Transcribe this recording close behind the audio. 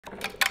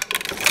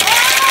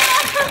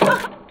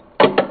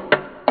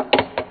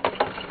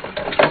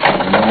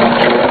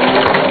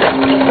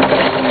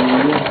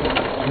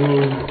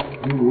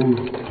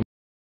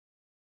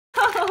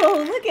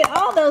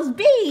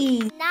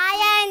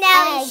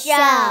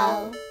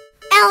No.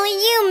 Elli,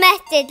 you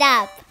messed it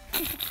up.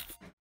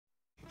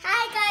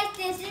 Hi guys,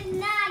 this is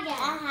Naiah.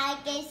 Hi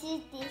guys,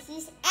 this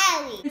is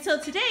Elli. And so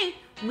today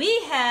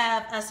we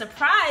have a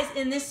surprise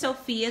in this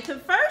Sophia to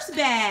First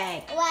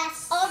bag.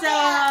 Let's open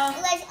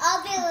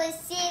and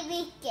see what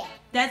we get.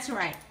 That's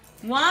right.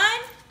 1,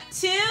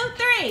 2,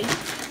 3.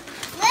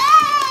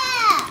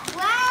 Wow!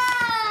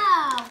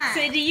 Wow!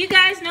 So do you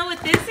guys know what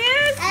this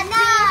is?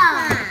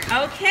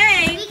 No.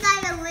 Okay. We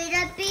got a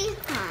little bee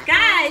one.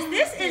 Guys,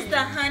 this is the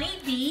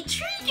honeybee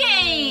tree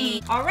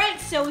game. All right,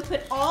 so we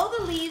put all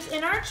the leaves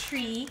in our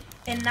tree,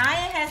 and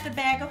Naiah has the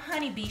bag of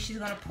honeybee she's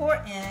gonna pour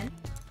in.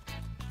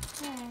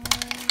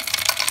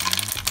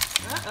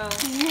 Uh-oh.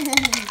 Here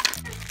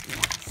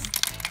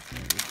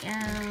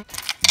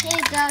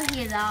you go,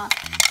 here though.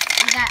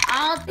 We got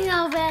all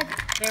the red.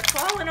 They're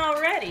falling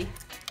already.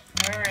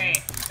 All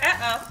right.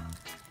 Uh-oh.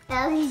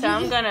 So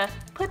I'm gonna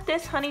put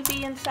this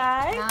honeybee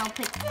inside.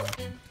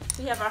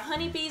 We have our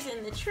honeybees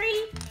in the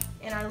tree,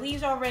 and our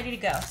leaves all ready to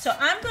go. So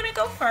I'm gonna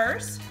go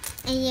first.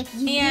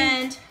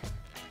 And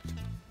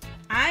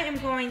I am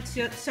going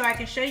to, so I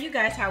can show you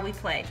guys how we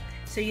play.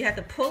 So you have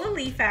to pull a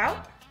leaf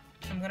out.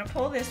 I'm gonna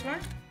pull this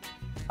one.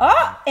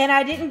 Oh, and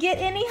I didn't get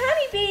any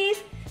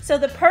honeybees. So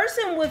the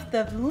person with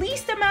the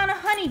least amount of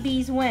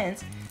honeybees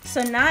wins.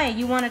 So Naiah,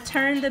 you want to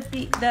turn the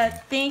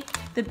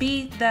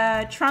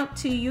trunk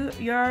to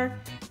your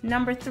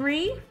number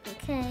 3?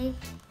 Okay.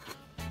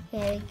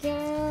 Here we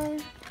go.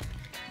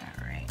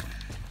 All right.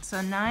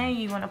 So Naiah,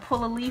 you want to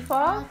pull a leaf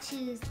off? I'll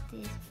choose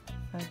this.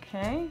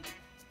 Okay.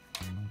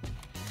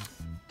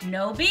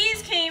 No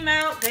bees came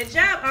out. Good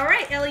job. All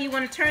right, Elli, you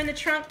want to turn the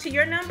trunk to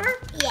your number?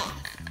 Yes.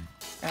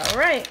 All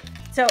right.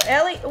 So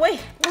Elli, wait,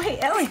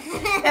 Elli.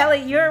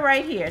 Elli, you're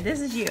right here. This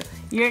is you.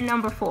 You're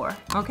number 4.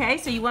 Okay,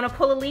 so you want to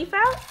pull a leaf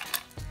out?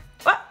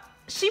 Oh,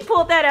 she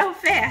pulled that out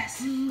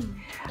fast.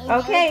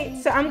 Okay,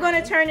 so I'm going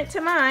to turn it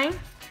to mine.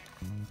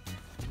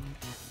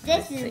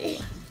 This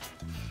is.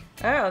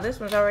 Oh, this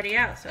one's already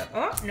out. So,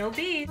 oh, no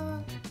bees.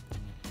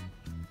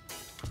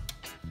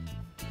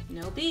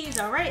 No bees.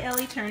 All right,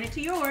 Elli, turn it to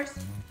yours.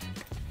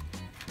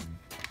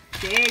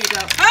 There you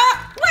go.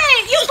 Oh,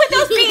 wait, you put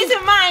those bees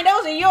in mine.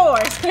 Those are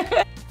yours.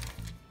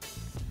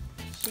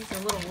 She's a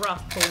little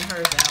rough pulling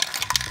hers out.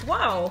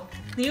 Whoa,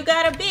 you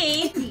got a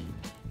bee.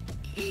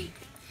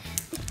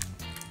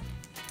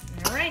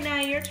 All right, now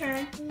your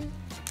turn.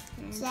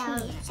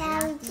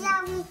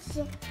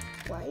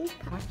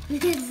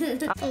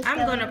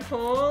 I'm gonna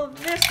pull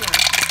this one.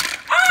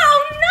 Oh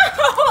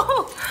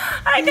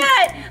no!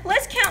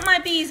 Let's count my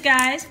bees,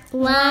 guys.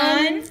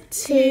 1,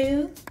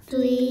 2,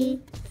 3,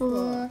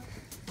 4,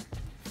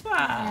 5.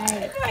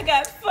 I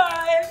got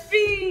 5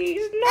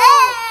 bees. No.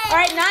 Hey! All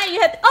right, now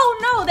you have. Oh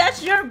no,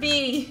 that's your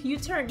bee. You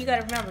turn. You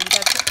gotta remember. You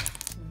gotta.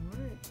 All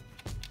right.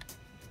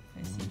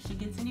 Let's see if she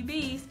gets any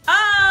bees.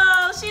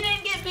 Oh, she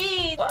didn't get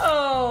bees.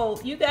 Whoa,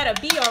 you got a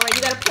bee already.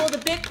 You gotta pull the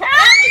big part.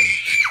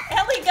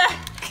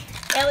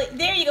 Elli,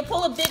 there you go.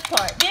 Pull a big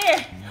part.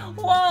 There.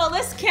 Whoa,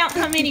 let's count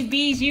how many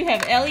bees you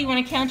have. Elli, you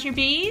want to count your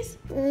bees?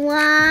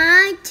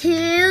 1,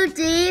 2,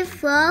 3,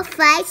 4,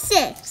 5,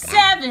 6.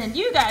 7.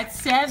 You got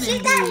 7 She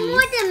bees. got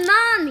more than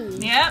mommy.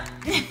 Yep.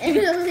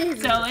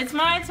 So it's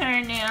my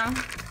turn now.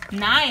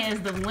 Naiah is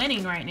the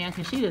winning right now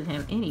because she doesn't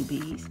have any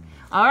bees.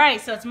 All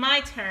right, so it's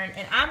my turn,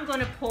 and I'm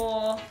going to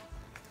pull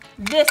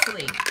this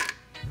leaf.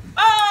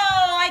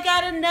 Oh, I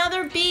got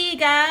another bee,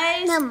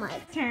 guys. No, my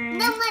turn.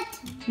 No,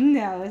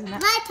 No, it's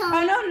not. My turn.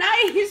 Oh, no,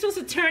 Naiah, you're supposed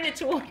to turn it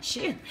towards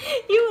you.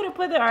 You would have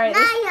put it. All right,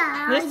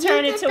 Naiah, let's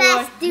turn it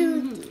towards.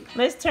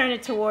 Let's turn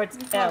it towards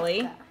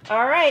Elli.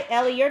 All right,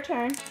 Elli, your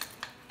turn.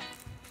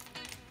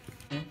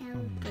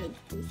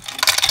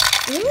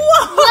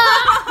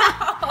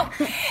 Whoa!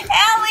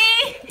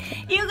 Elli,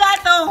 you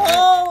got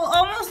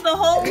almost the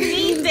whole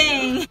bee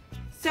thing.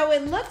 So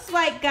it looks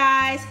like,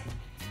 guys,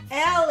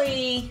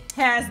 Elli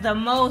has the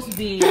most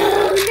bees.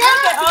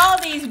 Look at all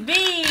these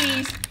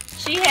bees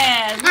she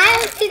has. I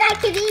don't think I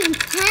could even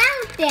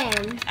count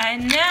them. I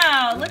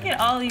know. Look at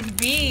all these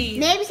bees.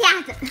 Maybe she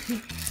has to.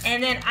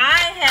 And then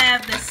I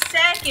have the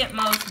second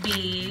most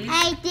bees.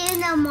 I did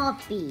no more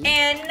bees.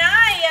 And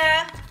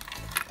Naiah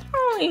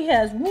only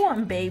has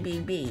 1 baby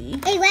bee.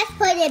 Hey, let's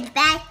put it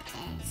back.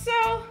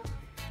 So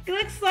it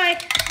looks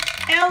like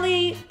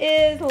Elli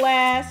is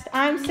last.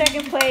 I'm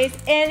second place.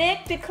 And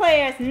it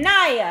declares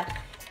Naiah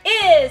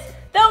is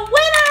the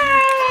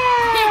winner!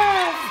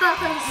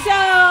 So,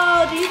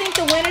 do you think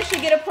the winner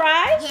should get a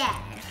prize? Yeah.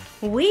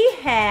 We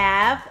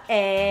have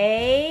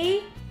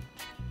a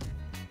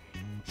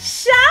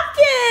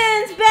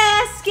Shopkins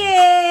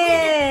basket!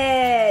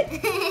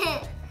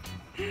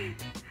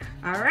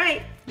 All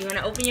right, you want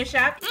to open your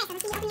shop? There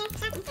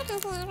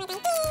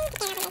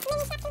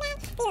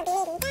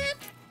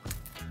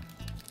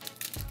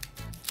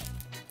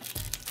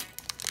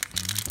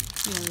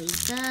we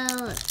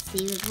go. Let's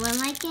see which one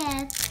I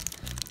get.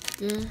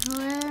 This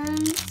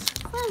one's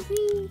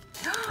fuzzy.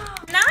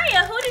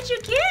 Naiah, who did you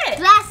get?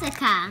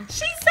 Jessica.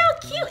 She's so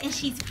cute and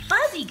she's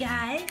fuzzy,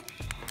 guys.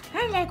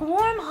 I like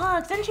warm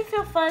hugs. Doesn't she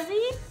feel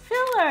fuzzy?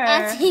 Feel her.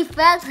 And she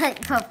felt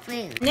like her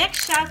food.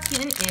 Next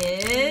Shopkin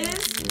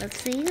is...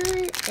 Let's see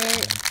who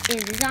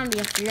it's gonna be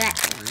a flat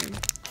one.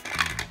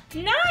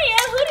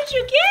 Naiah, who did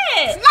you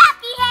get?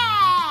 Floppy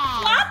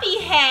hat! Floppy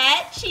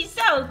hat. She's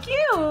so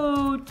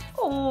cute.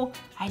 Oh,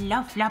 I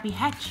love floppy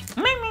hats.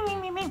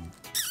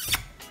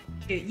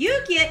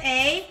 You get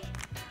a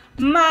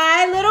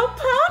My Little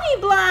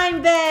Pony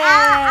blind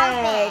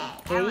bag.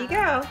 There you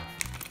go.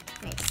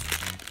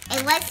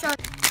 And what's so...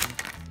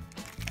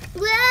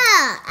 Whoa,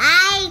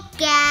 I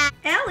got...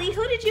 Ellie,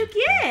 who did you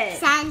get?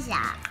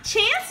 Sansa.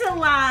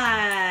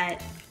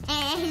 Chance-a-lot.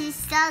 And he's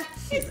so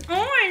cute. It's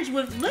orange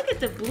with, look at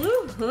the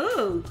blue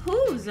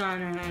hooves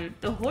on him.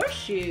 The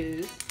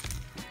horseshoes.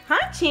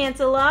 Hi,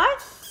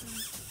 Chance-a-lot.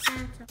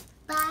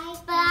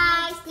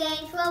 Bye-bye,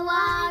 thanks for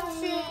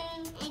watching.